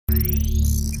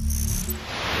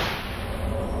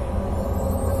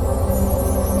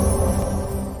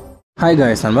Hi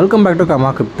guys and welcome back to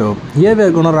Kama Crypto. Here we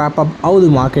are going to wrap up how the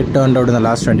market turned out in the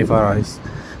last 24 hours.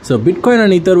 So Bitcoin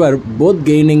and Ether were both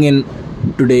gaining in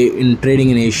today in trading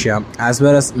in Asia, as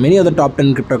well as many other top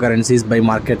 10 cryptocurrencies by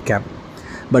market cap.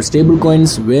 But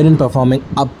stablecoins weren't performing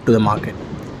up to the market.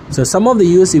 So some of the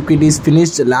US equities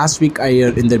finished last week higher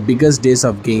in their biggest days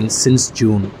of gains since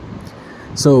June.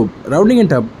 So rounding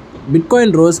it up,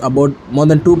 Bitcoin rose about more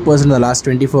than 2% in the last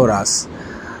 24 hours,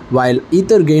 while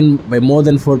Ether gained by more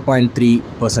than 4.3%.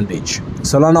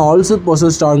 Solana also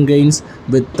posted strong gains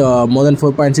with more than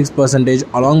 4.6%,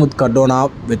 along with Cardano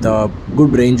with a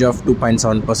good range of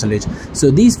 2.7%.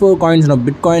 So these four coins,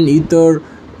 Bitcoin, Ether,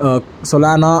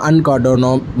 Solana and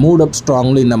Cardano moved up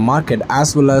strongly in the market,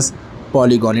 as well as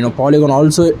Polygon. Polygon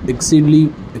also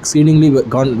exceedingly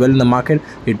gone well in the market.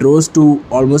 It rose to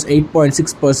almost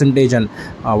 8.6%, and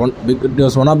it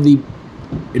was one of the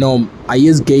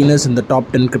highest gainers in the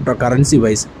top 10 cryptocurrency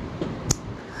wise.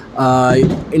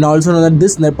 Also know that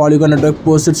this Polygon network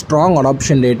posted strong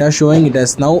adoption data, showing it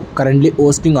is now currently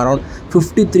hosting around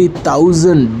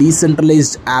 53,000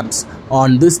 decentralized apps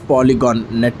on this Polygon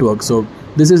network. So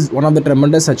this is one of the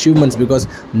tremendous achievements, because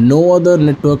no other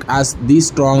network has these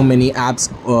strong many apps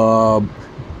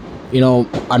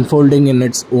unfolding in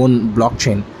its own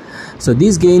blockchain. So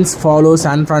these gains follow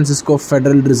San Francisco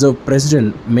Federal Reserve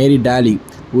President Mary Daly,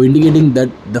 who indicating that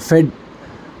the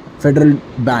Federal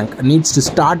Bank needs to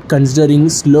start considering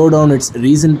slow down its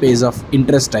recent pace of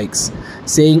interest hikes,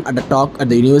 saying at a talk at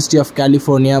the University of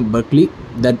California, Berkeley,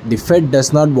 that the Fed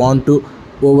does not want to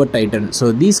over tighten.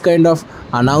 So these kind of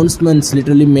announcements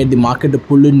literally made the market to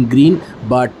pull in green,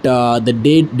 but the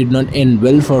day did not end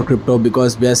well for crypto,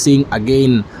 because we are seeing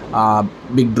again a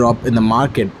big drop in the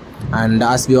market. And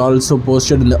as we also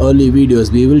posted in the early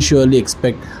videos, we will surely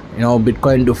expect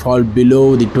Bitcoin to fall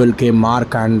below the 12k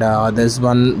mark, and there's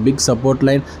one big support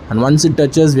line, and once it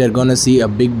touches, we are gonna see a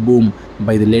big boom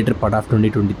by the later part of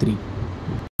 2023.